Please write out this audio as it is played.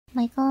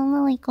Michael and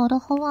Lily go to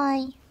Hawaii.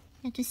 You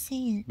have to say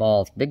it.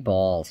 Balls, big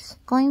balls.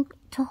 Going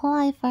to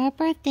Hawaii for our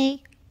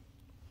birthday.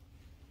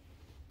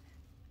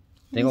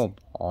 Big old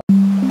balls.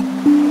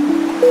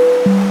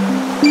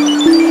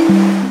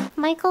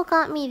 Michael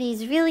got me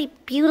these really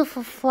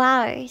beautiful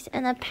flowers,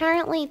 and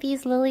apparently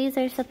these lilies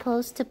are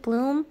supposed to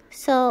bloom.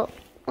 So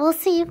we'll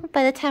see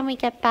by the time we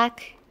get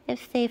back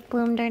if they've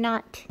bloomed or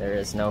not. There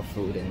is no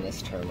food in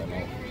this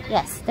terminal.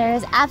 Yes,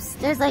 there's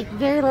like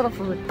very little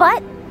food,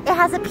 but it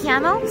has a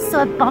piano,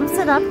 so it bumps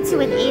it up to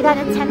an 8 out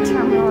of 10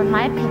 terminal in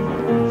my opinion.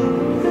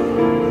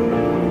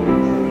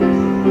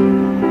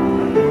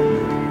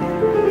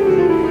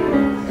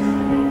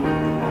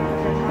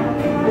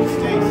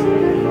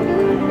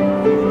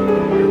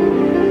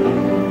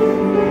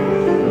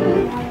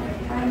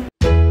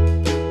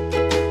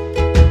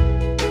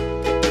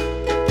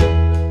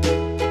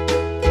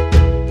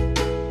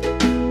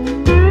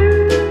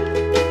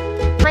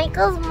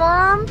 Michael's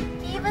mom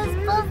gave us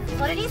both,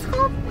 what are these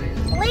called?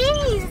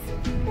 Lays!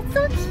 It's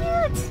so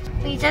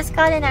cute! We just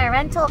got in our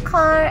rental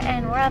car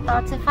and we're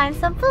about to find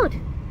some food.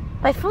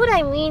 By food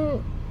I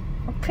mean,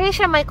 I'm pretty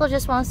sure Michael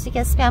just wants to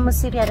get Spam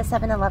musubi at a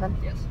 7-Eleven.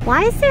 Yes.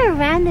 Why is there a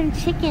random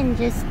chicken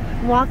just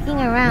walking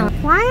around?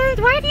 Why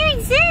do you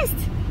exist?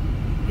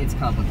 It's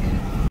complicated.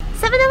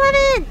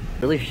 7-Eleven!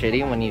 Really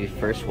shitty when you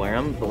first wear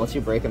them, but once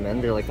you break them in,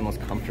 they're like the most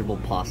comfortable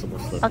possible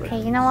slipper. Okay,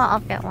 you know what?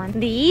 I'll get one.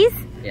 These?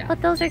 Yeah.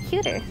 But those are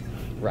cuter.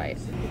 Right.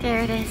 There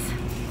it is.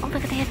 Oh,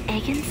 look, they have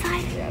egg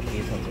inside? Yeah,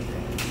 these ones are good.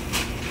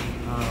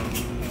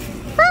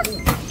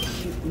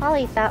 I'll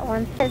eat that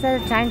one. Is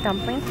that a giant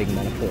dumpling? Big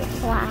metaphor.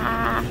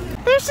 Wow.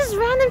 There's just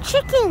random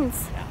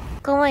chickens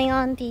going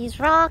on these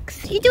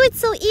rocks. You do it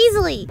so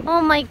easily.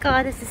 Oh my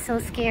god, this is so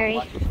scary.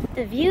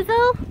 The view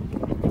though?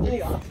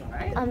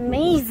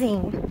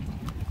 Amazing.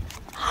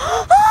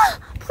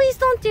 Please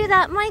don't do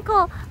that,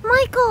 Michael.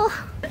 Michael!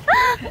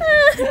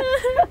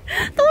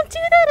 Don't do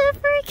that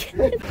ever again.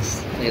 Look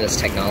at this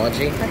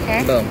technology.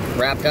 Okay. Boom.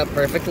 Wrapped up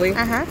perfectly.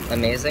 Uh-huh.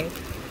 Amazing.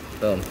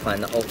 Boom.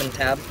 Find the open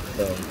tab.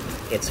 Boom.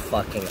 It's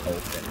fucking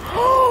open.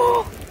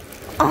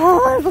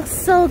 Oh, it looks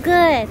so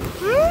good.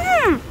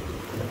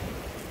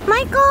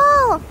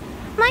 Michael!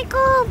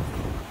 Michael!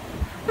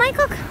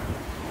 Michael!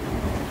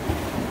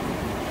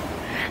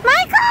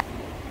 Michael!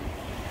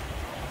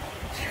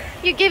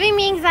 You're giving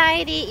me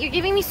anxiety. You're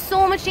giving me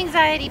so much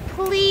anxiety.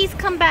 Please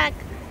come back.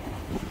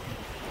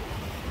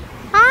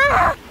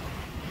 Ah!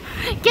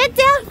 Get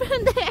down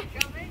from there.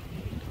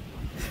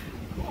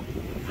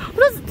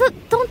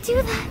 Don't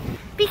do that.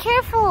 Be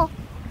careful.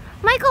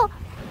 Michael,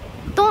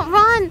 don't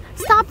run.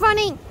 Stop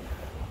running.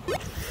 I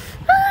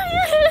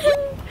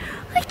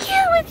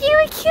can't with you.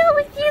 I can't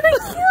with you. I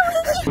can't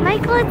with you.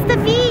 Michael, it's the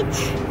beach.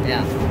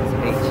 Yeah, it's a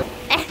beach.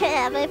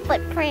 My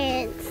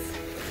footprints.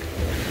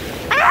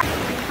 Ah!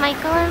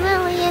 Michael and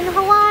Lily in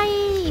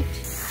Hawaii.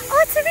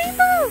 Oh, it's a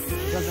rainbow.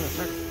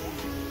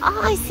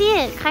 Oh, I see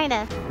it, kind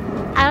of.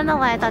 I don't know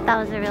why I thought that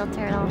was a real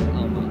turtle.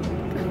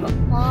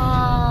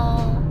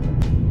 Wow.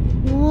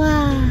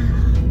 Wow.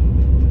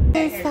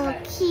 They're so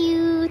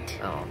cute.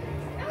 Oh.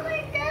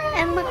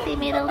 And look, they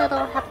made a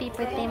little happy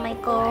birthday,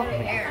 Michael.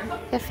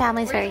 Your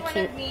family's very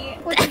cute.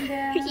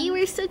 You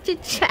were such a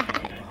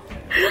chat.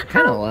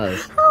 Kinda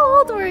was. How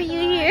old were you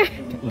here?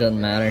 Doesn't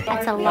matter.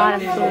 That's a lot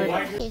of food.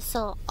 Okay,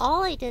 so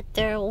all I did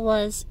there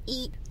was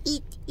eat,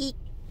 eat, eat,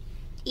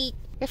 eat.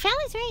 Your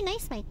family's very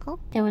nice, Michael.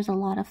 There was a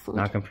lot of food.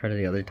 Not compared to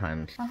the other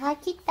times.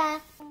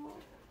 Mahakita.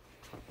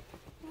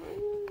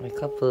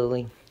 Wake up,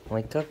 Lily.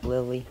 Wake up,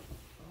 Lily.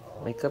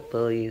 Wake up,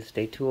 Lily. It's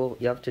day 2.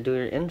 You have to do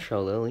your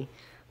intro, Lily.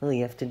 Lily,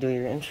 you have to do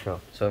your intro.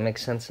 So it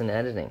makes sense in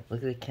editing.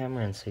 Look at the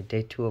camera and say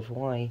day 2 of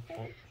Hawaii.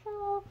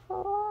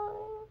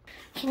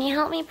 Can you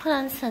help me put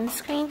on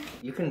sunscreen?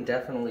 You can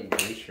definitely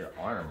grease your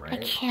arm, right? I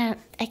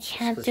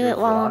can't do it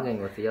while I'm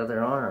vlogging with the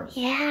other arm.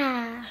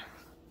 Yeah.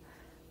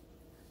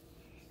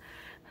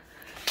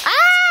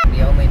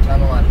 The only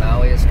tunnel on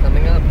Maui is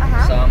coming up,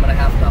 so I'm gonna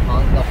have to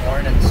honk the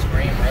horn and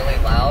scream really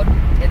loud.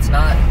 It's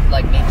not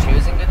like me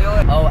choosing to do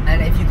it. Oh,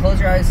 and if you close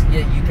your eyes,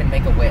 you can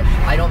make a wish.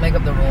 I don't make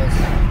up the rules.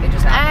 It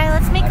just happens. Alright,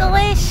 let's make a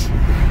wish.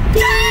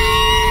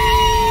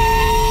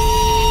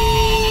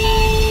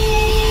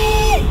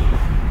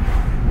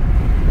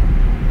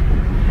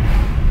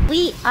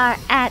 We are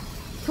at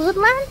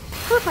Foodland?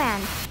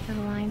 Foodland. The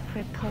line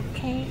for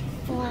poke.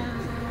 Wow.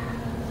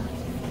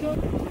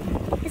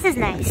 This is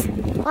nice.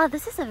 Wow,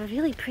 this is a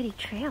really pretty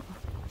trail.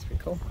 That's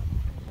pretty cool.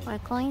 We're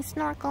going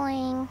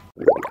snorkeling.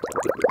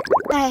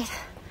 Alright,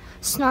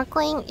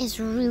 snorkeling is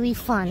really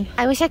fun.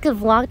 I wish I could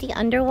vlog the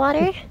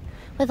underwater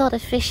with all the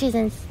fishes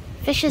and...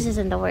 Fishes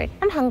isn't the word.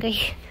 I'm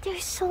hungry.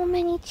 There's so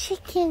many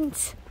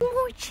chickens.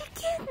 More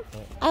chicken.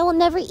 I will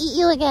never eat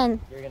you again.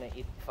 You're gonna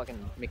eat fucking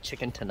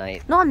McChicken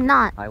tonight. No, I'm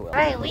not. I will.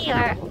 Right, we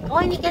are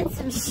going to get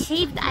some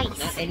shaved ice.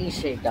 Not any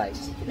shaved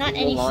ice. Not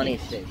any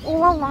shaved.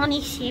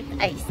 Oolani shaved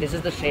ice. This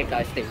is the shaved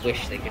ice they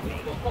wish they could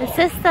make. Is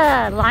this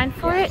the line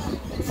for it?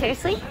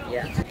 Seriously?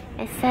 Yeah.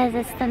 It says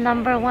it's the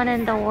 #1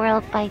 in the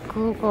world by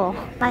Google.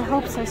 My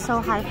hopes are so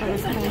high for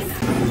this place.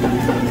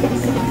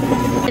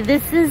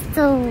 This is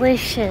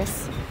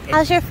delicious.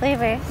 How's your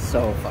flavor?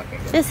 So fucking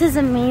good. This is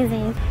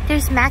amazing.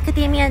 There's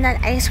macadamia nut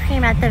ice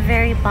cream at the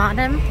very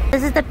bottom.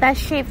 This is the best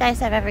shaved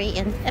ice I've ever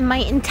eaten in my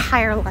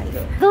entire life.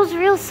 Those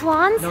real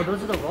swans? No,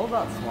 those are the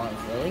robot swans,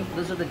 Lily.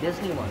 Those are the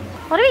Disney ones.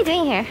 What are we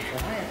doing here?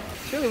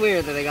 It's really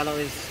weird that they got all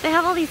these... They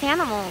have all these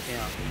animals.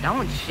 Yeah. That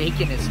one's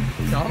shaking his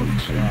gum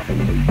shot.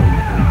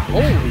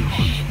 Holy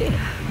shit.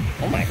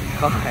 Oh my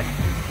god.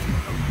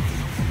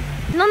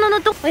 No,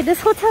 don't. Wait, this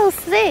hotel's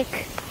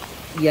sick.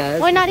 Yeah.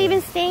 We're not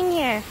even staying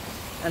here.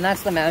 And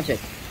that's the magic.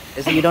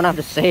 Is that you don't have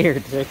to stay here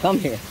to come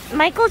here.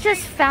 Michael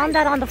just found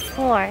that on the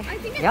floor.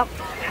 Yep.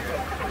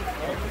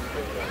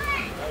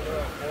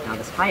 Now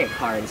this Hyatt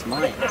card is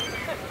mine.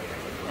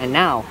 And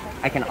now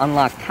I can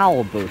unlock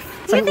Towel Booth.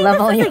 It's like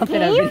leveling up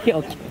in a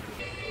video game.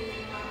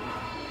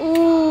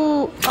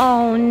 Ooh,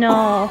 oh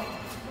no.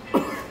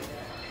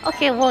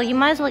 Okay, well, you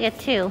might as well get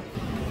 2.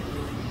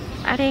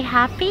 Are they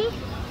happy?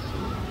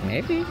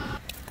 Maybe.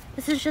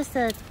 This is just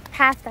a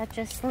path that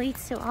just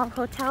leads to all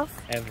hotels?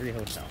 Every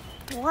hotel.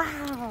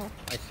 Wow.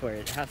 I swear,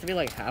 it has to be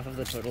like half of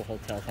the total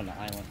hotels on the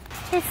island.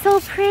 It's so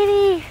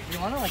pretty. You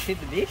wanna like see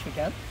the beach? We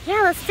can.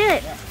 Yeah, let's do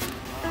it. Yeah.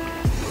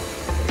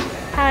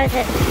 How is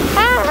it?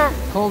 Ah!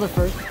 Hold it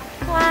first.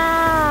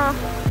 Wow.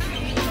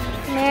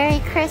 Merry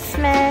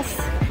Christmas.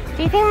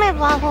 Do you think my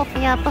vlog will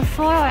be up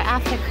before or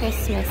after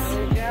Christmas?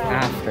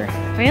 After.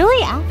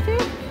 Really? After?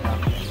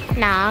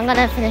 Nah, I'm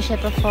gonna finish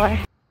it before.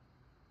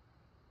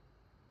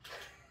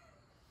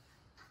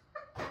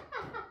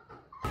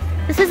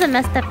 This is a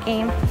messed up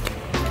game.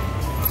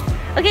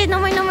 Okay, no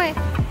more.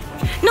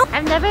 No!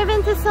 I've never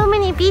been to so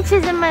many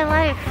beaches in my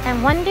life. I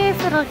wonder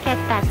if it'll get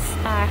that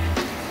star.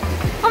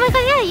 Oh my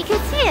god, yeah, you can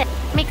see it.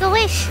 Make a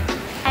wish.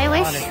 I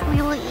wish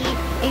we will eat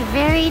a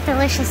very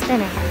delicious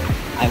dinner.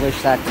 I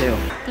wish that too.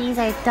 These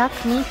are duck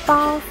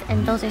meatballs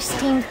and those are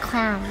steamed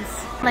clams.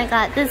 Oh my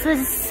god, this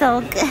was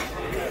so good.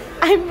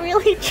 I'm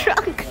really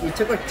drunk. You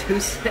took like 2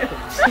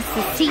 sips. This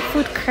is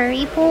seafood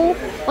curry bowl.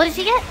 What did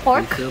you get?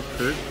 Pork?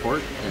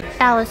 Pork.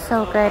 That was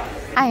so good.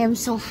 I am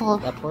so full.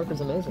 That pork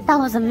is amazing. That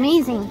was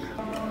amazing.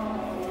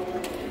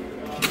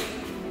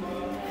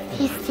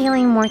 He's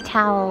stealing more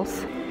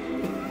towels.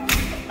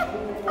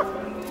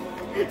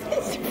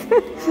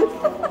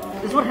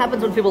 This is what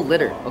happens when people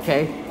litter,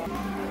 okay?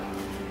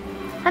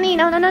 Honey,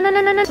 no.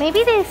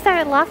 Maybe they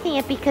started locking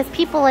it because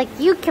people like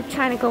you kept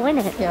trying to go in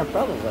it. Yeah,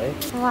 probably.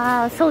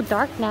 Wow, it's so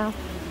dark now.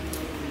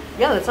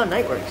 Yeah, that's how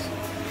night works.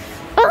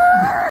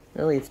 Ah!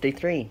 Lily, it's day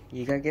 3.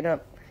 You gotta get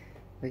up.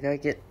 We gotta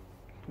get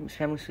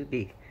shamu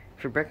supi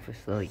for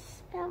breakfast, Lily.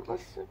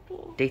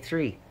 Day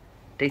 3.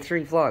 Day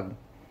 3 vlog.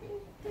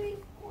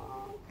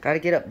 Gotta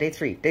get up. Day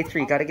 3. Day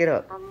 3. Gotta get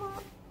up.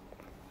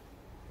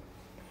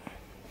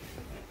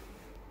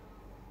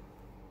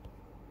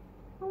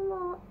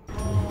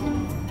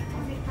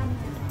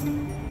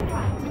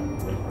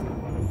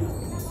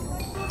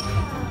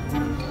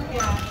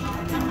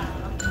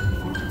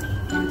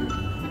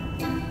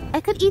 I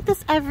could eat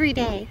this every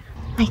day.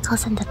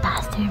 Michael's in the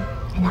bathroom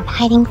and I'm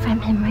hiding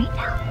from him right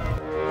now.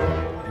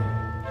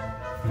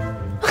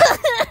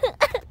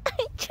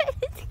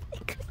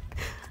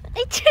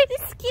 I tried to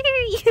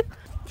scare you.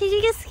 Did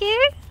you get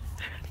scared?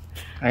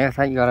 I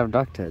thought you got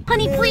abducted.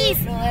 Honey, please.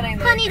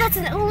 Honey, that's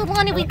an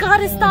Ululani. We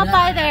gotta stop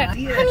by there.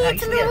 Honey,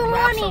 it's an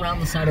Ululani. Around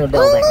the side of the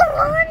building.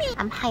 Ululani.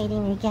 I'm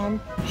hiding again.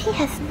 He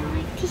has no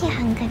idea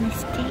I'm gonna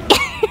stay.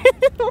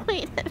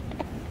 Wait a minute.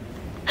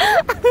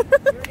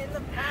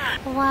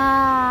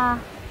 Wow.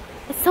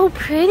 It's so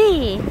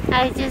pretty.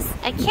 I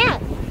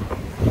can't.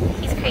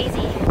 He's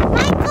crazy.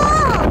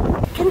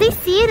 Michael! Can they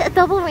see it? A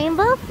double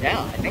rainbow? Yeah,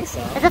 I think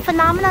so. It's a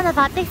phenomenon of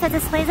optics that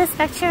displays a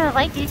spectrum of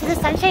light due to the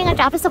sun shining on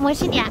droplets of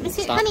moisture in the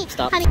atmosphere.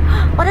 Stop. Honey,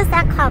 what does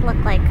that cloud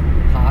look like?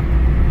 Hawk.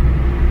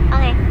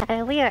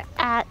 Okay, we are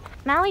at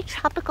Maui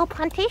Tropical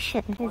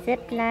Plantation.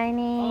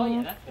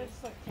 ZipLining.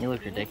 You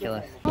look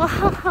ridiculous.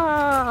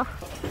 Whoa!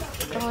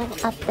 Going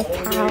up the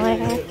tower.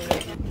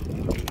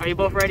 Are you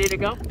both ready to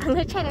go? I'm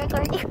gonna try to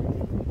record you.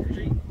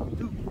 3,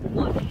 2,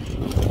 1.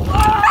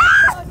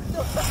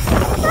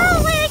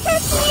 Oh, wait, I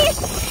can't see it!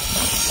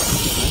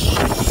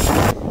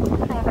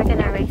 Okay, we're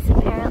gonna race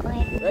apparently.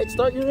 Right,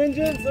 start your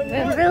engines.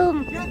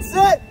 Vroom. Get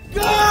set,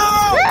 go!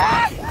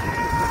 Ah!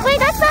 Wait,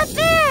 that's not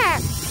fair!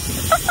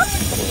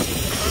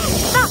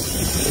 Stop!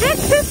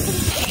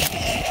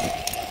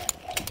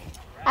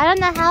 I don't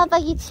know how,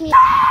 but you cheat.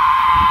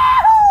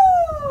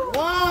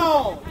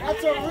 Wow,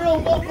 that's a real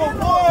local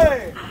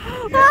boy.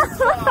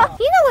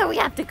 You know where we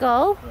have to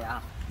go. Yeah.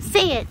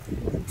 Say it.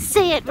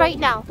 Say it right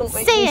now.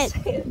 Say it.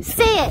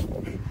 Say it.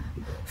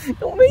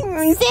 Don't make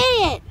me Say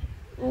it.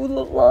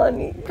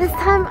 Ululani. This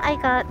time I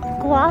got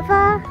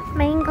guava,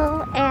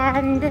 mango,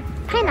 and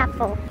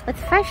pineapple with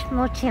fresh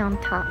mochi on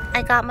top.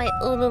 I got my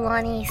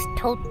Ululani's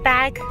tote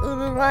bag,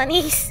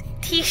 Ululani's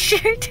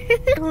t-shirt,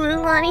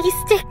 Ululani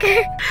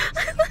sticker.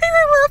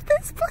 I love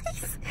this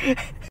place.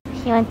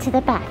 He went to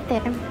the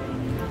bathroom.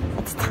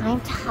 It's time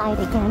to hide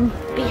again.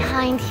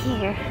 Behind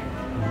here,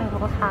 I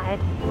will hide.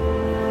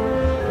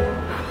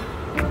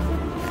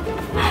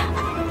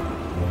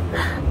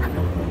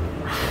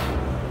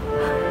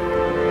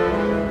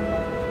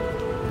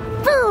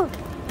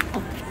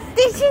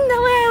 Did you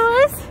know where I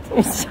was?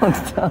 You're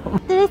so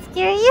dumb. Did it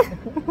scare you?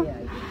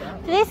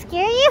 Did it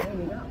scare you?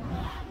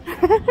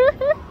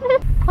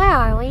 Where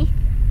are we?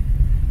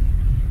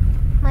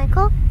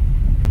 Michael?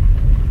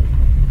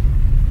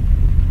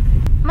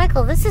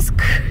 Michael, this is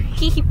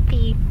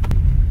creepy.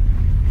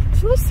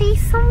 Can you say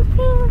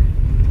something?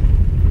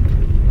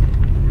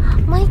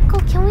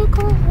 Michael, can we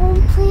go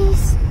home,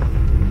 please?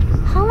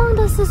 How long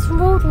does this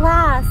road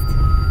last?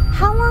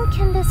 How long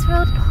can this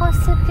road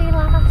possibly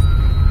last?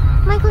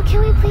 Michael, can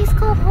we please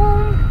go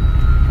home?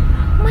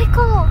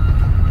 Michael!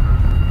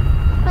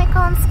 Michael,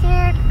 I'm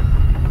scared.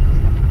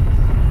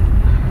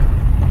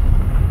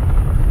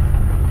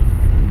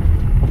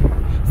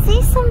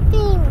 Say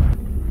something!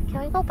 Can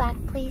we go back,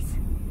 please?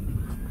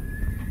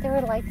 There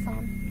were lights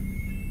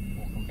on.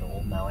 Welcome to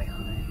Old Maui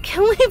High.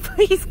 Can we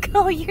please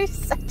go? You're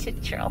such a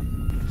troll.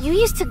 You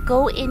used to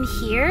go in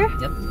here?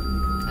 Yep,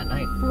 at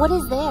night. What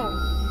is there?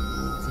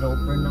 It's an old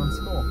burned down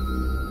school.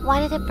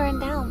 Why did it burn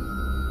down?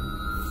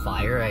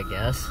 Fire, I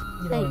guess.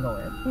 You don't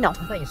want to go in? No. I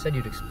thought you said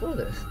you'd explore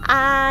this.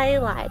 I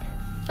lied.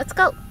 Let's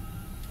go.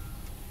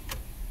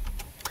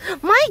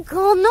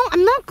 Michael, no,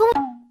 I'm not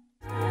going.